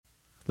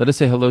Let us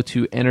say hello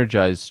to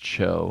Energized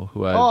Show,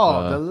 who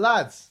I've... the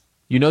lads.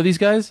 You know these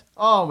guys?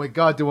 Oh my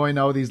God, do I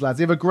know these lads.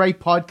 They have a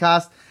great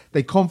podcast.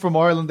 They come from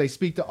Ireland. They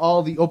speak to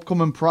all the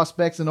upcoming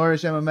prospects in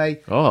Irish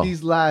MMA. Oh.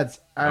 These lads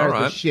are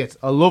the shit.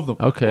 I love them.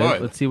 Okay,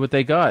 let's see what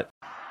they got.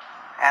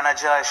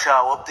 Energize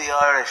Show, up the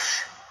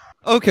Irish.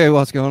 Okay,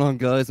 what's going on,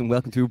 guys, and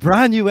welcome to a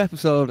brand new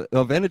episode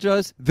of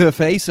Energize, The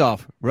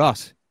Face-Off.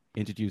 Ross,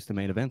 introduce the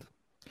main event.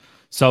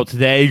 So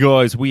today,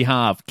 guys, we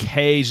have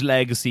Cage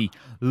Legacy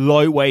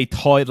lightweight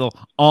title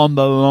on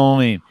the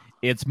line.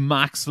 It's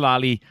Max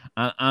Lally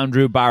and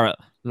Andrew Barrett.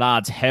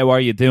 Lads, how are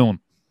you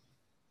doing?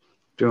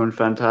 Doing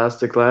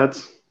fantastic,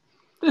 lads.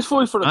 This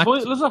fight for the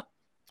title, is it?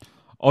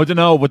 I don't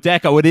know, but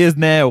Deco, it is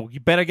now. You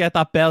better get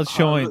that belt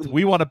shined.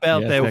 We want a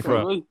belt out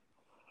for it.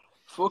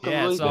 Fucking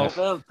Yeah, right, so- that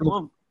belt. Come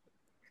on.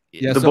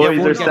 Yeah, The so boys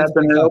everyone are gets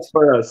stepping picked it up out.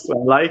 for us. I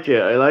like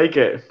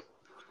it.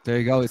 There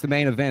you go. It's the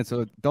main event,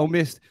 so don't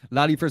miss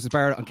Lally versus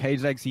Barrett on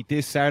Cage Legacy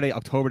this Saturday,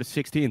 October the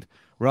 16th.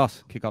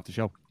 Ross, kick off the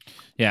show.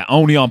 Yeah,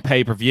 only on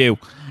pay-per-view.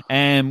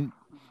 Andrew,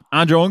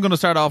 I'm going to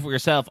start off with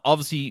yourself.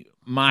 Obviously,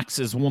 Max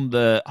is one of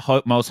the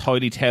most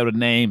highly touted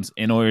names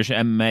in Irish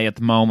MMA at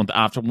the moment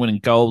after winning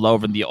gold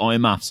over in the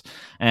IMAFs.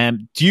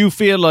 Do you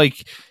feel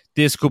like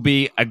this could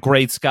be a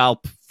great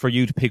scalp for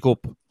you to pick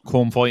up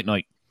come fight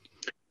night?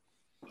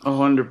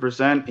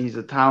 100%. He's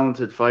a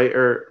talented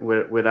fighter,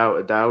 without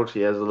a doubt. He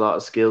has a lot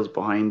of skills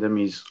behind him.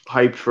 He's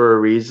hyped for a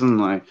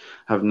reason. I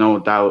have no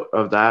doubt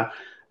of that.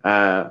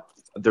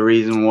 The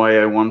reason why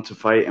I want to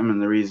fight him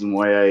and the reason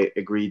why I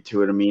agreed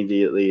to it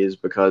immediately is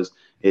because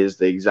it is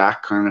the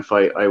exact kind of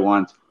fight I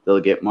want. They'll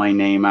get my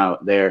name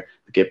out there,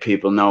 get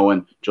people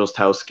knowing just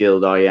how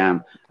skilled I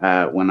am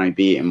when I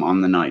beat him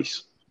on the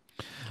night.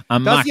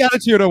 And That's Max, the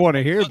attitude I want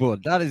to hear,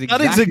 bud. That is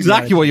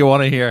exactly what you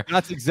want to hear.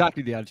 That's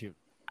exactly the attitude.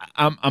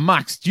 And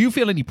Max, do you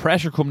feel any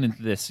pressure coming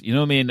into this? You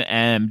know what I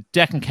mean?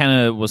 Declan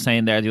Kenna was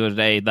saying there the other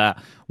day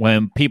that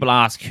when people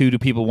ask who do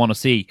people want to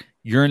see,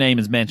 your name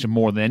is mentioned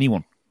more than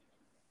anyone.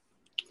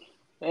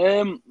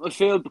 I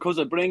feel because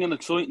I bring an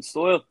exciting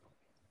style.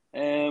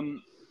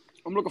 I'm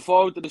looking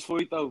forward to this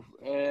fight though.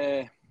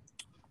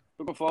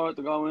 Looking forward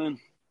to go in,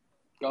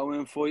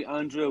 fight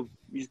Andrew.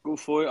 He's a good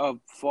fighter,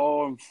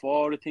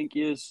 4-4, I think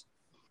he is.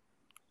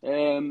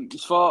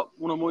 He's fought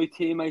one of my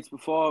teammates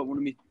before. One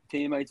of my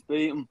teammates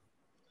beat him.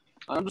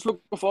 I'm just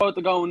looking forward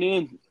to going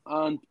in,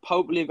 and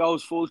hopefully it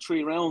goes full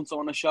 3 rounds. I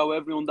want to show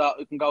everyone that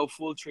it can go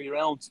full 3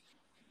 rounds.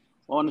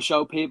 I want to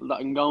show people that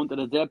I can go into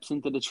the depths,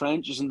 into the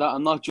trenches, and that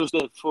I'm not just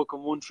a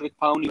fucking one-trick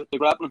pony with the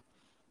grappling,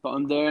 but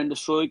I'm there in the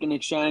striking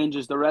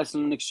exchanges, the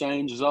wrestling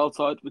exchanges, all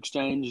types of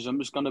exchanges. I'm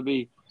just going to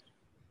be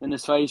in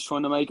his face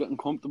trying to make it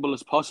uncomfortable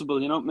as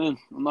possible, you know what I mean?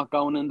 I'm not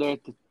going in there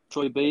to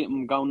try beat him,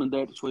 I'm going in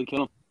there to try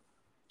kill him.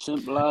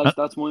 Simple as,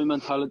 that's my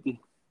mentality.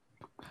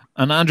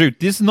 And Andrew,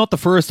 this is not the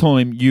first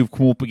time you've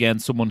come up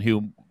against someone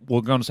who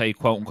we're going to say,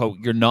 quote unquote,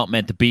 you're not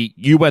meant to beat.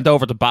 You went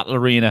over to Battle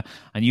Arena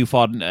and you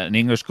fought an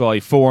English guy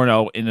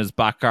 4-0 in his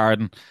back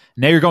garden.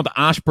 Now you're going to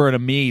Ashburn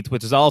and Meath,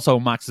 which is also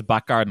Max's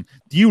back garden.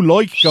 Do you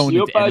like going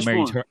into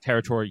enemy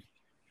territory?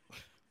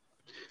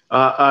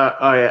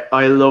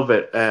 I love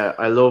it.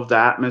 I love the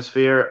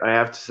atmosphere. I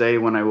have to say,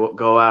 when I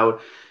go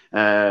out,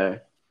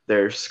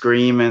 they're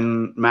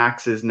screaming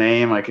Max's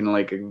name. I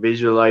can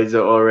visualize it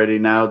already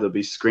now. They'll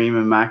be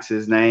screaming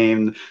Max's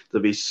name.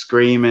 They'll be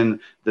screaming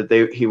that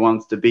he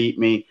wants to beat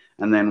me.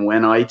 And then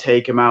when I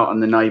take him out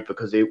on the night,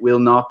 because it will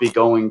not be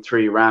going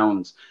 3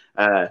 rounds,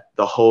 the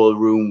whole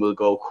room will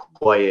go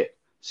quiet,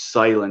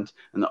 silent.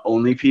 And the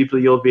only people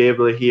you'll be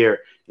able to hear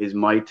is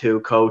my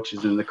 2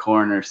 coaches in the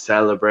corner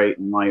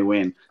celebrating my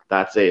win.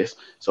 That's it.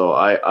 So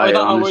I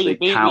honestly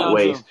can't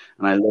wait.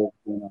 And I love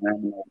being on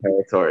enemy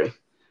territory.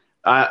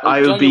 I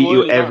will beat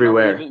you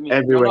everywhere.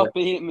 Everywhere. You're not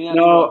beating me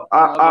No,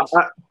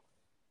 anymore.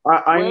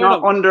 I'm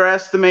not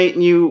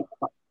underestimating you.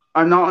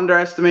 I'm not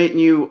underestimating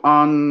you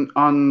on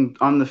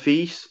the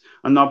feet.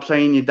 I'm not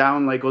playing you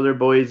down like other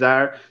boys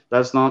are.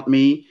 That's not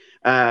me.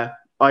 I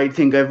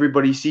think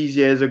everybody sees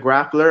you as a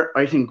grappler.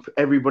 I think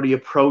everybody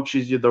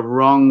approaches you the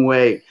wrong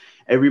way.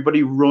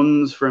 Everybody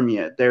runs from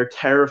you. They're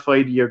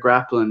terrified of your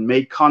grappling.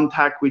 Make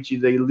contact with you,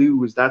 they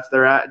lose. That's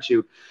their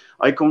attitude.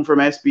 I come from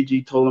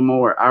SBG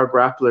Tullamore. Our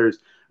grapplers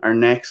are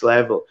next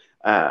level.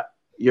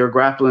 Your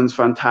grappling's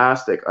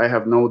fantastic. I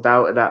have no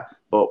doubt of that.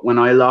 But when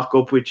I lock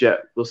up with you,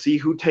 we'll see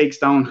who takes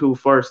down who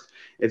first.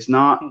 It's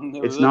not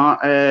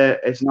a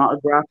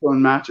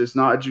grappling match. It's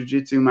not a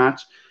jiu-jitsu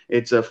match.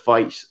 It's a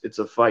fight.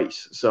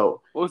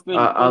 So I've been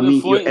meet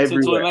you fighting since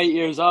everywhere. I'm 8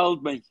 years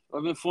old, mate.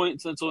 I've been fighting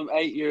since I'm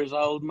 8 years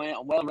old, mate.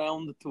 I'm well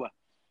rounded to it.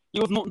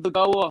 You have nothing to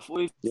go off.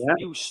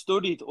 You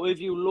studied.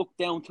 You looked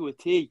down to a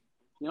T.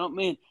 You know what I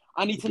mean?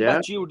 Anything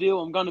that you do,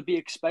 I'm going to be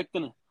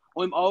expecting it.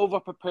 I'm over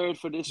prepared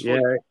for this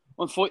fight.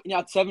 I'm fighting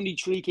at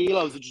 73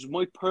 kilos, which is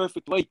my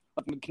perfect weight.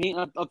 I've been competing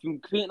at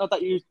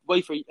that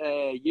weight for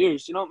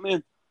years. You know what I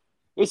mean?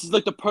 This is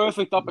like the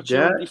perfect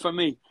opportunity for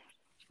me.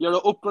 You're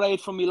an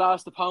upgrade from my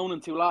last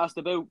opponent who last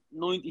about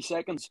 90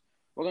 seconds.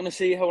 We're going to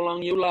see how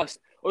long you last.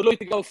 I'd like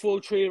to go full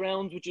 3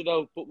 rounds with you,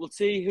 though, but we'll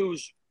see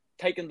who's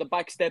taking the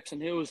back steps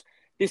and who's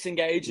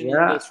disengaging in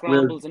Yeah, the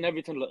scrambles and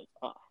everything like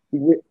that.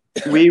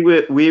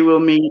 we will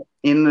meet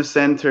in the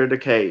center of the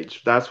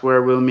cage. That's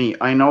where we'll meet.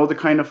 I know the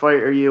kind of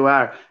fighter you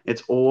are.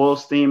 It's all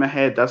steam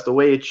ahead. That's the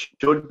way it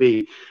should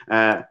be.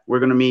 We're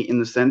going to meet in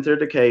the center of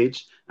the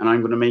cage, and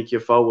I'm going to make you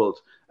fold.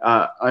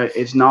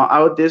 It's not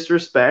out of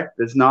disrespect.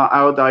 It's not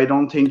out. I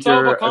don't think It's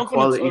you're a overconfidence.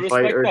 quality I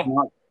respect fighter. that. It's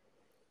not. I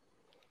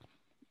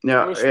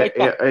Yeah, respect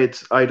that.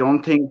 it's. I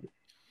don't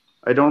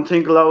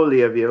think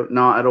lowly of you,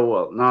 not at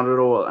all, not at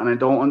all. And I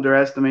don't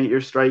underestimate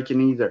your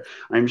striking either.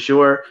 I'm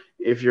sure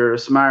if you're a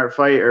smart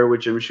fighter,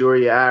 which I'm sure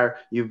you are,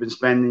 you've been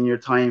spending your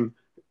time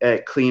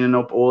cleaning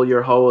up all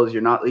your holes.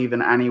 You're not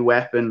leaving any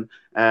weapon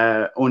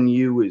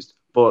unused.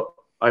 But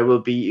I will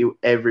beat you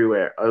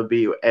everywhere. I'll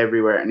beat you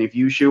everywhere. And if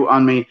you shoot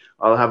on me,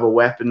 I'll have a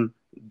weapon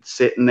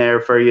sitting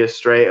there for you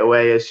straight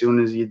away as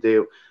soon as you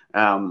do.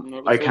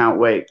 I can't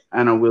wait.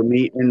 And I will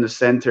meet in the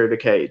center of the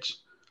cage.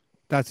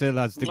 That's it,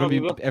 lads. They're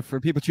going to be, for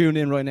people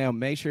tuning in right now,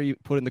 make sure you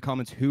put in the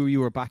comments who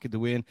you are backing to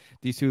win.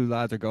 These two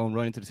lads are going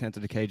right into the center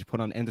of the cage, put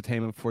on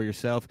entertainment for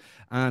yourself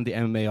and the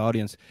MMA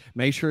audience.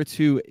 Make sure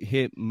to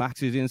hit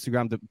Max's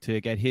Instagram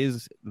to get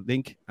his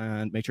link,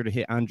 and make sure to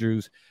hit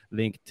Andrew's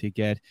link to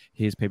get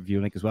his pay-per-view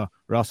link as well.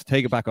 Ross,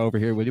 take it back over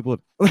here, will you, bud?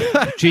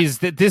 Jeez,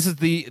 this is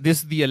the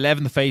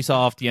 11th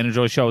face-off the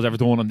Energize show has ever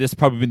done, and this has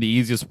probably been the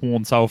easiest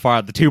one so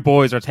far. The two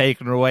boys are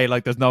taking it away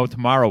like there's no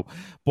tomorrow.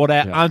 But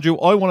Andrew,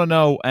 I want to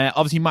know,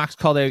 obviously Max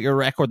called out your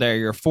record there.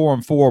 You're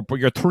 4-4, but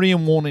you're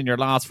 3-1 in your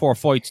last 4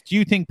 fights. Do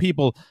you think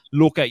people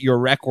look at your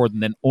record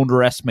and then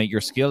underestimate your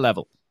skill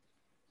level?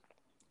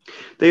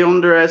 They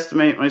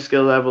underestimate my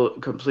skill level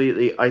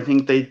completely. I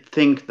think they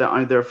think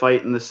that they're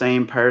fighting the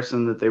same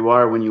person that they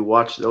were when you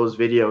watch those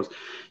videos.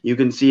 You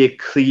can see a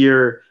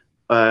clear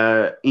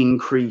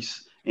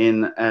increase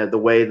in the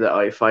way that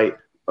I fight.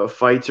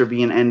 Fights are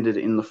being ended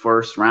in the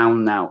first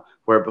round now,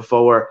 where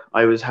before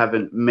I was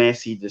having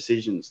messy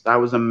decisions. That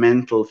was a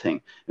mental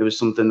thing. It was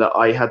something that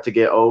I had to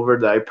get over,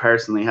 that I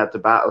personally had to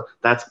battle.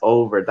 That's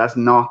over. That's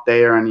not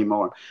there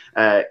anymore.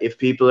 If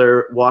people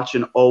are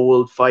watching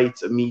old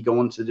fights of me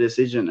going to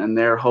decision and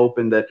they're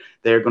hoping that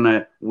they're going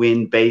to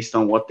win based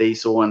on what they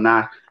saw in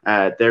that,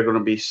 they're going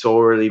to be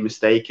sorely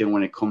mistaken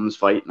when it comes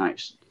fight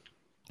night.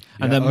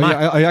 And then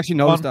I actually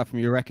noticed that from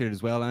your record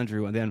as well,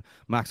 Andrew. And then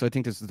Max, I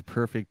think this is the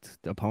perfect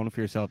opponent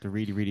for yourself to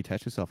really, really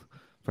test yourself.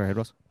 For ahead,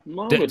 Ross.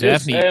 No,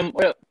 definitely.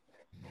 Well,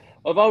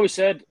 I've always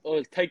said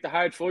I'll take the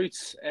hard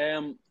fights.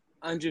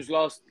 Andrew's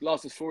lost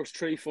his first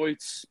 3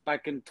 fights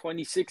back in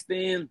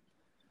 2016,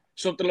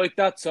 something like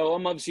that. So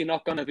I'm obviously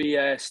not going to be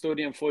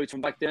studying fights from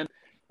back then.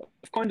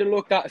 I've kind of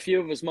looked at a few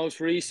of his most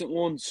recent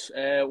ones.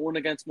 One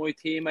against my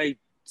teammate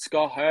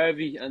Scott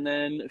Harvey, and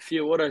then a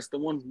few others. The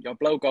one your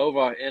bloke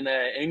over in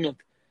England.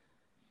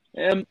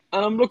 And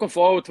I'm looking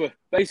forward to it.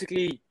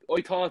 Basically,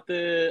 I thought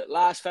the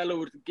last fellow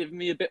would give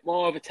me a bit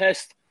more of a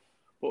test.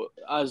 But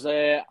as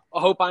I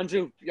hope,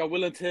 Andrew, you're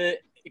willing to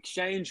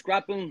exchange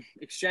grappling,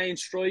 exchange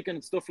striking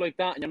and stuff like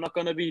that, and you're not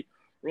going to be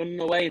running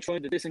away and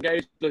trying to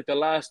disengage like the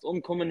last.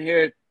 I'm coming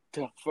here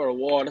for a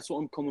war. That's what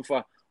I'm coming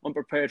for. I'm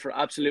prepared for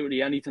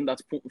absolutely anything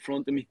that's put in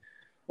front of me.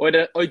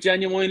 I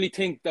genuinely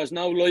think there's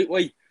no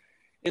lightweight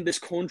in this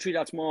country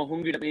that's more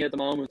hungry than me at the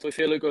moment. I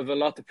feel like I have a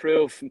lot to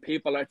prove, and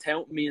people are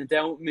touting me and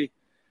doubting me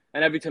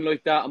and everything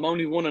like that. I'm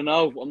only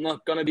 1-0. I'm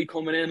not going to be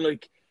coming in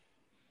like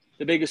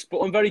the biggest, but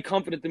I'm very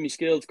confident in my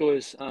skills,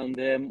 guys, and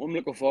I'm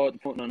looking forward to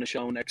putting on a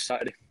show next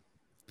Saturday.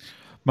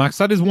 Max,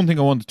 that is one thing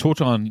I want to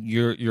touch on,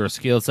 your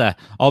skill set.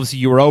 Obviously,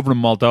 you were over in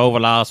Moldova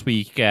last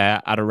week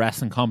at a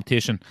wrestling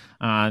competition,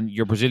 and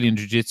your Brazilian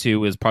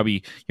Jiu-Jitsu is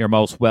probably your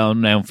most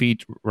well-known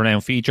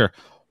renowned feature.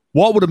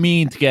 What would it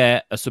mean to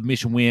get a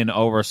submission win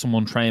over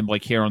someone trained by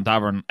Kieran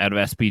Davern out of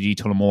SPG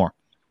Tullamore?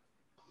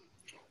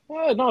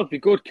 Well, no, it'd be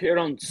good.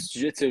 Kieran's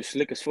jiu-jitsu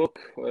slick as fuck.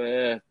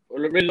 I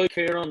really like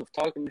Kieran. I've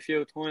talked to him a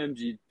few times.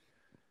 He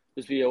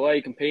just be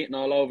away competing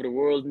all over the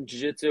world in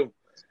jiu-jitsu.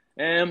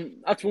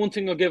 That's one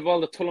thing I'll give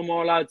all the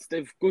Tullamore lads.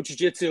 They've good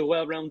jiu-jitsu,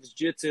 well-rounded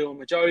jiu-jitsu. A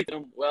majority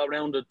of them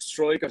well-rounded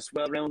strikers,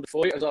 well-rounded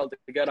fighters all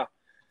together.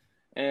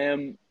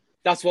 I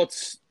just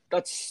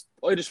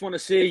want to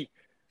see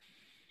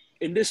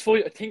in this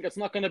fight. I think it's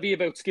not going to be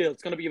about skill.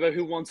 It's going to be about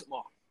who wants it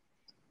more.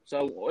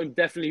 So I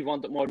definitely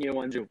want it more than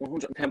you, Andrew.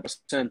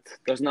 110%.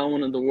 There's no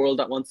one in the world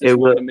that wants this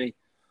more than me.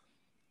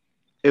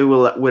 It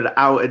will,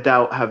 without a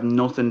doubt, have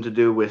nothing to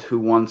do with who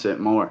wants it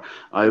more.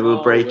 I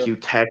will break you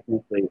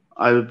technically.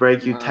 I will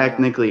break you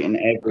technically in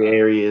every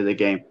area of the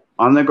game.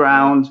 On the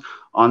ground,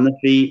 on the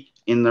feet,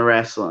 in the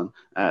wrestling.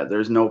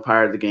 There's no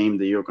part of the game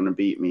that you're going to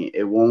beat me.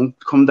 It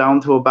won't come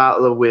down to a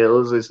battle of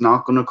wills. It's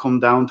not going to come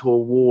down to a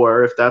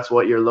war if that's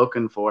what you're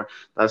looking for.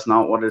 That's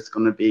not what it's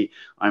going to be.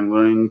 I'm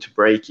going to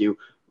break you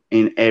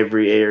in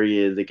every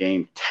area of the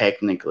game,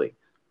 technically.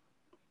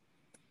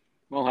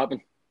 Won't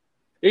happen.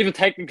 Even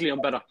technically, I'm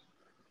better.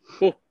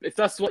 But if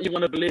that's what you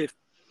want to believe,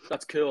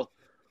 that's cool.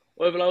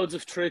 I have loads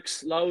of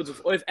tricks, I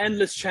have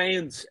endless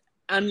chains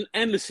and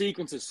endless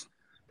sequences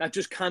that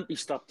just can't be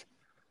stopped.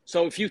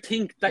 So if you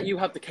think that you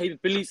have the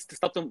capabilities to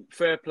stop them,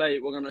 fair play.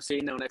 We're going to see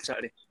now next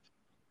Saturday.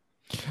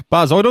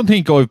 Baz, I don't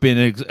think I've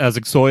been as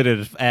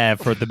excited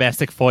for a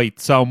domestic fight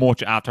so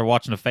much after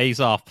watching a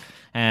face-off.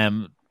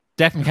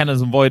 Declan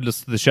Kennan's invited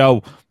us to the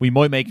show. We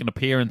might make an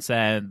appearance,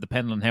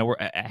 depending on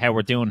how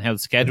we're doing, how the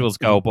schedules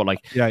go. But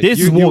this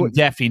is one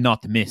definitely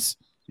not to miss.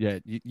 Yeah,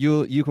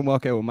 you can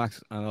walk out with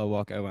Max, and I'll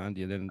walk out with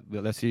Andy, and then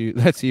let's see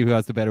who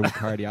has the better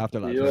cardi after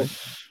that. Yeah. Right?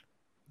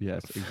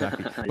 Yes,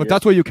 exactly. But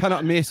that's why you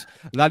cannot miss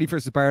Laddie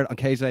versus Barrett on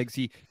Cage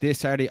Legacy this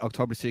Saturday,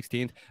 October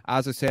 16th.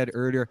 As I said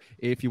earlier,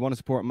 if you want to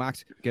support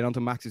Max, get onto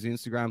Max's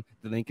Instagram.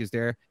 The link is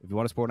there. If you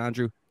want to support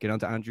Andrew, get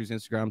onto Andrew's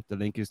Instagram. The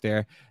link is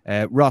there.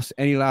 Ross,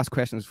 any last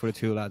questions for the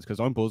two lads? Because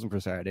I'm buzzing for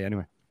Saturday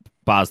anyway.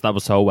 Baz, that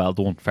was so well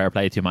done. Fair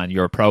play to you, man.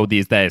 You're a pro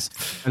these days.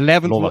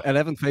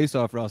 11th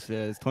face-off, Ross.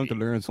 It's time to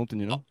learn something,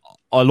 you know?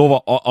 I love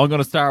it. I'm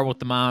going to start with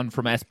the man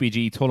from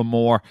SBG,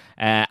 Tullamore.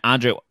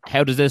 Andrew,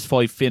 how does this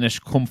fight finish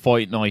come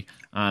fight night?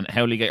 And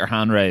how will you get your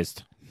hand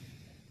raised?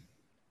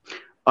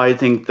 I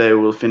think they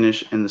will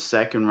finish in the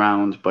second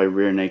round by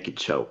rear naked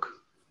choke.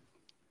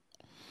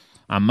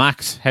 And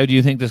Max, how do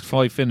you think this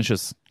fight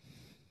finishes?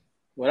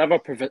 Whatever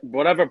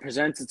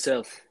presents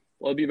itself,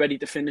 I'll be ready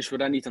to finish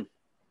with anything.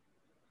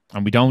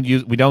 And we don't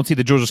see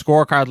the judges'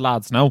 scorecard,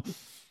 lads. No,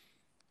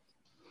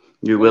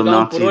 you will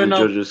not see the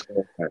judges'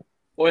 scorecard.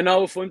 I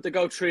know if I'm to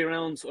go 3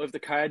 rounds, I have the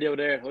cardio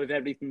there, I have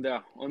everything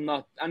there. I'm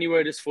not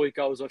anywhere this fight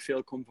goes. I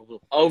feel comfortable,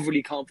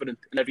 overly confident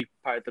in every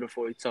part of the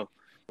fight. So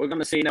we're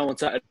gonna see now on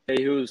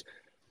Saturday who's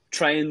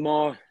trained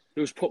more,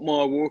 who's put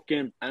more work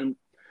in, and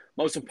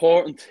most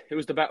important,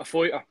 who's the better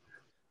fighter.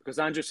 Because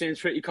Andrew seems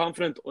pretty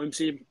confident, I'm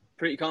seeing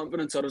pretty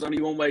confident. So there's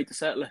only one way to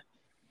settle it.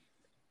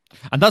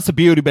 And that's the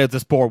beauty about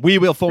the sport. We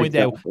will find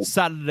out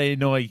Saturday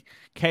night,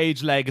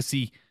 Cage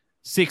Legacy,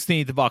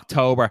 16th of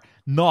October,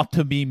 not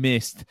to be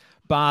missed.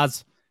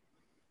 Baz,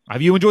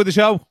 have you enjoyed the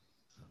show?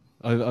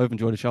 I've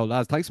enjoyed the show,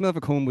 lads. Thanks a lot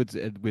for coming with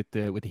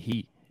the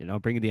heat. You know,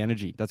 bringing the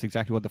energy. That's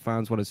exactly what the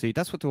fans want to see.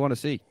 That's what they want to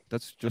see.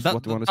 That's just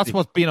what they want to see. That's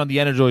what being on the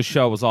Energized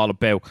show is all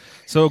about.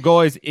 So,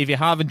 guys, if you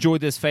have enjoyed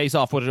this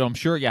face-off with it, I'm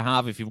sure you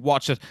have. If you've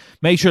watched it,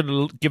 make sure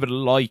to give it a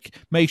like.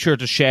 Make sure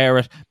to share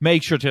it.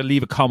 Make sure to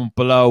leave a comment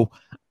below.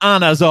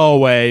 And as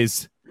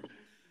always,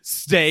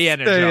 stay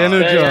energized.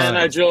 Stay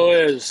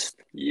energized.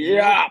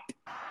 Yep.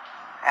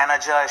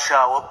 Energized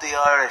show, up the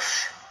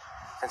Irish.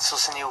 Been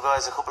sussing you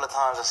guys a couple of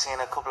times. I've seen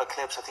a couple of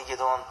clips. I think you've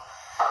done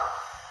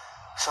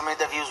some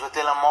interviews with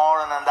Dylan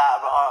Moran and that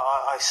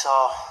I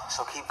saw.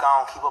 So keep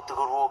going, keep up the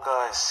good work,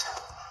 guys.